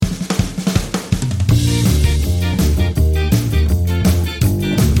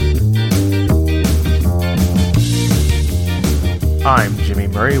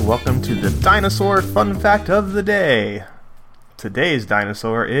Murray. Welcome to the Dinosaur Fun Fact of the Day. Today's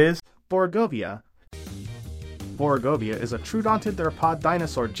dinosaur is Borogovia. Borogovia is a troodontid theropod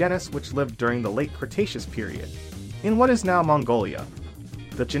dinosaur genus which lived during the late Cretaceous period, in what is now Mongolia.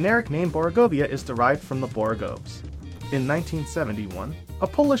 The generic name Borogovia is derived from the Borogovs. In 1971, a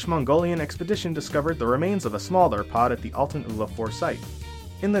Polish-Mongolian expedition discovered the remains of a small theropod at the Altan Ula 4 site,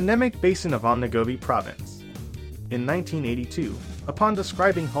 in the Nemec Basin of Otnagovi province. In 1982, upon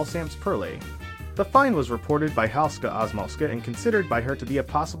describing Hulsam's perle, the find was reported by Halska Osmalska and considered by her to be a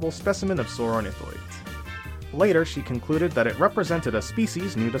possible specimen of Saurornithoids. Later, she concluded that it represented a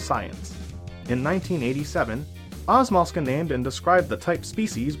species new to science. In 1987, Osmalska named and described the type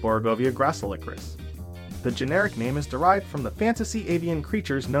species Borogovia gracillicris. The generic name is derived from the fantasy avian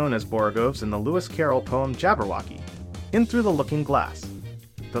creatures known as Borogovs in the Lewis Carroll poem Jabberwocky, In Through the Looking Glass.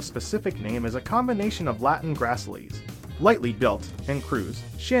 The specific name is a combination of Latin gracilis, lightly built, and crus,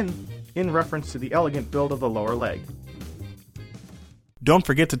 shin, in reference to the elegant build of the lower leg. Don't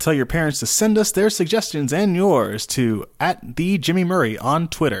forget to tell your parents to send us their suggestions and yours to @TheJimmyMurray on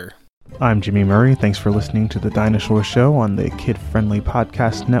Twitter. I'm Jimmy Murray. Thanks for listening to The Dinosaur Show on the Kid-Friendly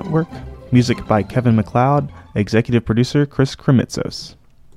Podcast Network. Music by Kevin MacLeod. Executive producer Chris Kremitzos.